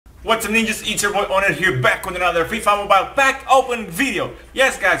What's up ninjas, it's your boy Onel here back with another FIFA Mobile pack opening video.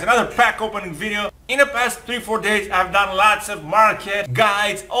 Yes guys, another pack opening video. In the past 3-4 days I've done lots of market,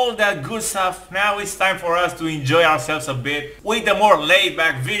 guides, all that good stuff. Now it's time for us to enjoy ourselves a bit with a more laid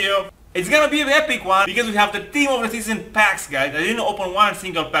back video. It's gonna be an epic one because we have the team of the season packs, guys. I didn't open one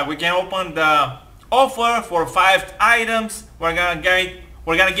single pack. We can open the offer for 5 items. We're gonna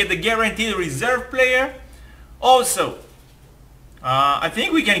get the guaranteed reserve player. Also, I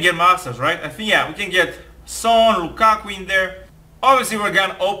think we can get masters, right? I think, yeah, we can get Son, Lukaku in there. Obviously, we're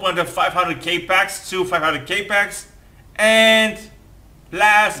gonna open the 500k packs, 2 500k packs. And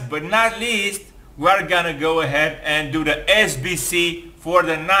last but not least, we're gonna go ahead and do the SBC for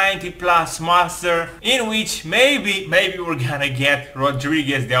the 90 plus master, in which maybe we're gonna get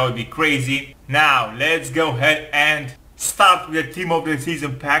Rodriguez. That would be crazy. Now, let's go ahead and start with the team of the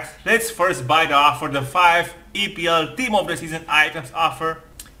season packs. Let's first buy the offer, the 5 EPL team of the season items offer.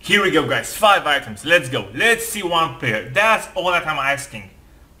 Here we go guys, 5 items, let's go. Let's see one player, that's all that I'm asking.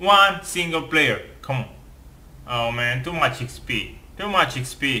 One single player, come on. Oh man, too much XP, too much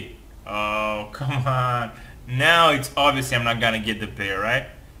XP. Oh, come on. Now it's obviously I'm not gonna get the player, right?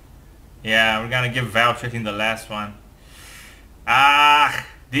 Yeah, we're gonna get vouchers in the last one. Ah,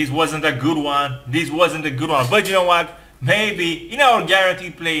 this wasn't a good one. This wasn't a good one. But you know what? Maybe in our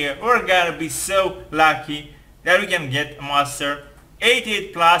guaranteed player, we're gonna be so lucky that we can get a master.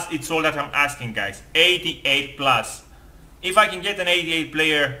 88 plus, it's all that I'm asking guys. 88 plus. If I can get an 88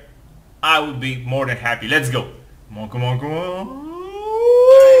 player, I would be more than happy. Let's go. Come on, come on, come on.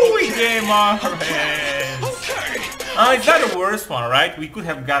 We get Mahrez. It's not the worst one, right? We could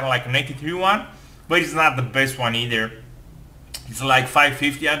have gotten like an 83 one, but it's not the best one either. It's like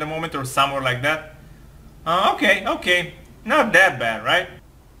 550 at the moment or somewhere like that. Okay. Not that bad, right?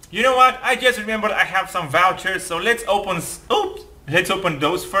 You know what? I just remembered I have some vouchers, so let's open... Oops! Let's open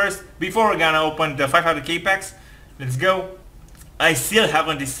those first before we're gonna open the 500k packs. Let's go. I still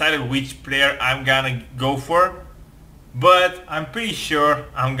haven't decided which player I'm gonna go for, but I'm pretty sure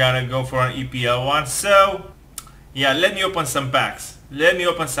I'm gonna go for an EPL one. So yeah, let me open some packs. I'm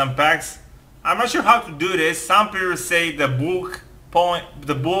not sure how to do this. Some players say the bulk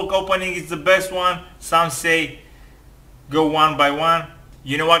opening is the best one. Some say go one by one.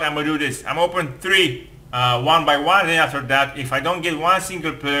 You know what? I'm gonna do this. I'm open 3 one by one. Then after that, if I don't get one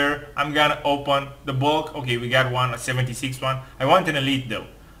single player, I'm gonna open the bulk. Okay, we got one, a 76 one. I want an elite though.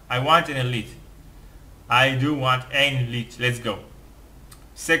 I do want an elite. Let's go.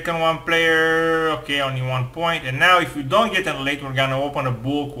 Second one player. Okay, only 1 point. And now if we don't get an elite, we're gonna open a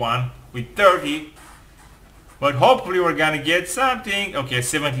bulk one with 30. But hopefully we're gonna get something. Okay,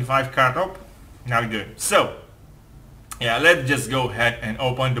 75 card up. Not good. So yeah, let's just go ahead and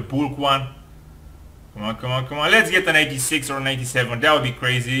open the bulk one. Come on. Let's get an 86 or an 87. That would be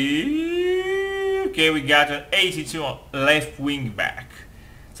crazy. Okay, we got an 82 left wing back.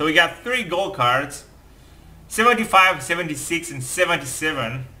 So we got 3 gold cards. 75, 76, and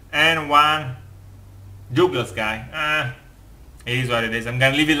 77. And 1 Douglas guy. It is what it is. I'm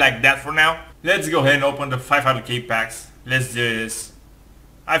gonna leave it like that for now. Let's go ahead and open the 500k packs. Let's do this.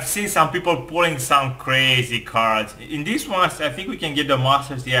 I've seen some people pulling some crazy cards. In these ones, I think we can get the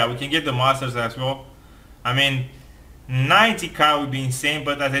masters. Yeah, we can get the masters as well. I mean, 90 card would be insane,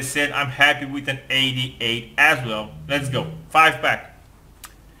 but as I said, I'm happy with an 88 as well. Let's go. 5 pack.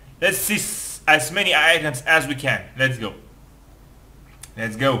 Let's see as many items as we can. Let's go.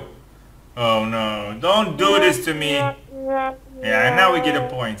 Oh no, don't do this to me. Yeah, and now we get the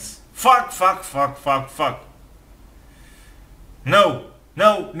points. Fuck. No.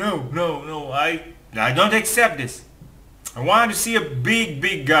 I don't accept this. I want to see a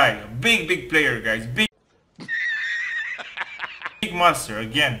big guy, a big player, guys. Big master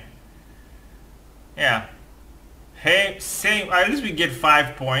again. Yeah. Hey, same. At least we get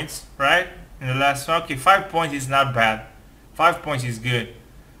 5 points, right? In the last one. Okay, 5 points is not bad. 5 points is good.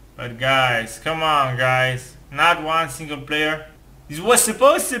 But guys, come on, guys. Not one single player. This was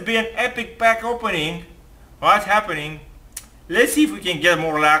supposed to be an epic pack opening. What's happening? Let's see if we can get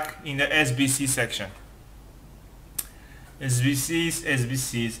more luck in the SBC section. SBCs,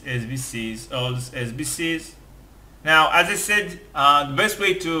 all these SBCs. Now, as I said, the best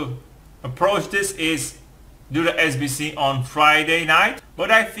way to approach this is do the SBC on Friday night. But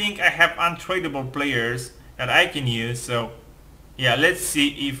I think I have untradeable players that I can use. So, yeah, let's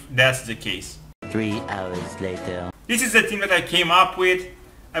see if that's the case. 3 hours later. This is the team that I came up with.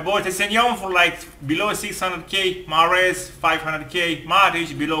 I bought a Senyon for like below 600k, Mahrez 500k,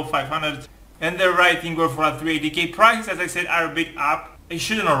 Matic below 500, and the right winger for a 380k. Prices, as I said, are a bit up. I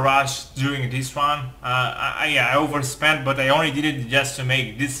shouldn't have rushed during this one. I overspent, but I only did it just to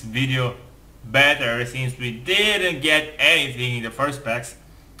make this video better since we didn't get anything in the first packs.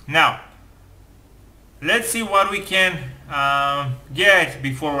 Now, let's see what we can get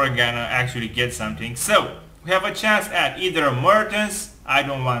before we're gonna actually get something. So, we have a chance at either Mertens, I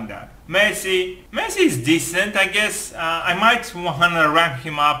don't want that. Messi is decent, I guess. I might wanna rank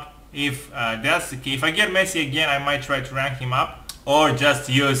him up if that's the case. If I get Messi again, I might try to rank him up. Or just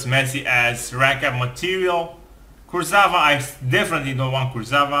use Messi as rank up material. Kurzawa, I definitely don't want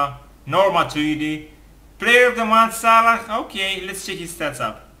Kurzawa. Nor Matuidi. Player of the month, Salah. Okay, let's check his stats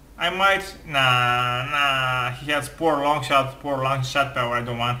up. I might... Nah. He has poor long shot power. I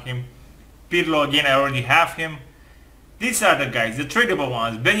don't want him. Pirlo again, I already have him. These are the guys, the tradable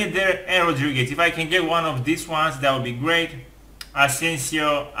ones. Ben Yedder and Rodriguez. If I can get one of these ones, that would be great.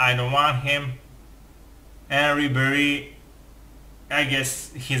 Asensio, I don't want him. And Ribéry, I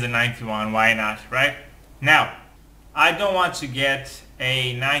guess he's a 91, why not, right? Now, I don't want to get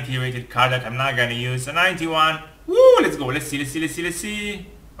a 90 rated card that I'm not gonna use. A 91, woo, let's go, let's see.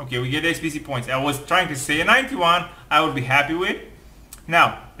 Okay, we get XPC points. I was trying to say a 91, I would be happy with.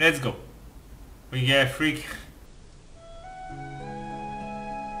 Now, let's go. We get a freak.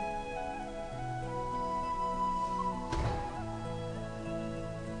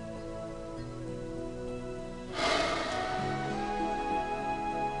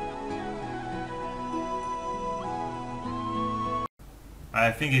 I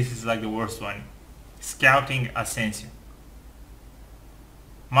think this is like the worst one. Scouting Asensio.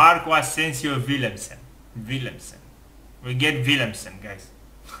 Marco Asensio Willemsen. We get Willemsen, guys.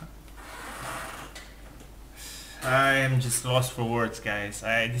 I am just lost for words, guys.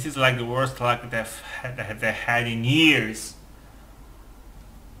 This is like the worst luck that I've had in years.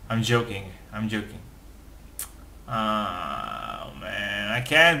 I'm joking. Oh man, I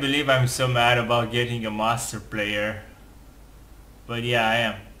can't believe I'm so mad about getting a master player. But yeah, I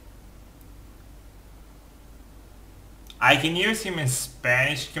am. I can use him in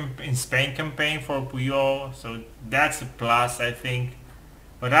Spain campaign for Puyol, so that's a plus, I think.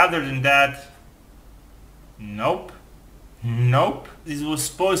 But other than that, nope. This was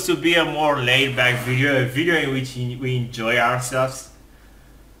supposed to be a more laid-back video, a video in which we enjoy ourselves.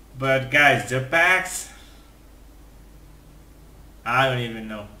 But guys, the packs, I don't even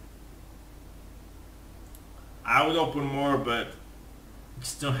know. I would open more, but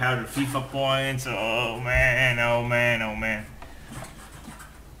still have the FIFA points. Oh man.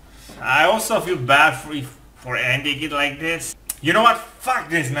 I also feel bad for ending it like this. You know what? Fuck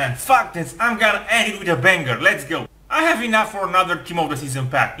this, man. Fuck this. I'm gonna end it with a banger. Let's go. I have enough for another team of the season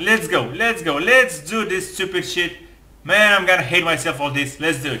pack. Let's go. Let's do this stupid shit. Man, I'm gonna hate myself for this.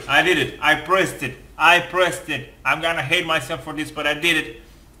 Let's do it. I did it. I pressed it. I'm gonna hate myself for this, but I did it.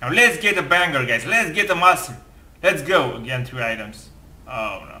 Now let's get a banger, guys. Let's get a master. Let's go. Again, 3 items.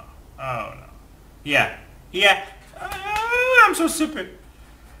 Oh no. Yeah. I'm so stupid,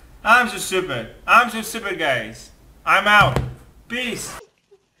 guys. I'm out. Peace.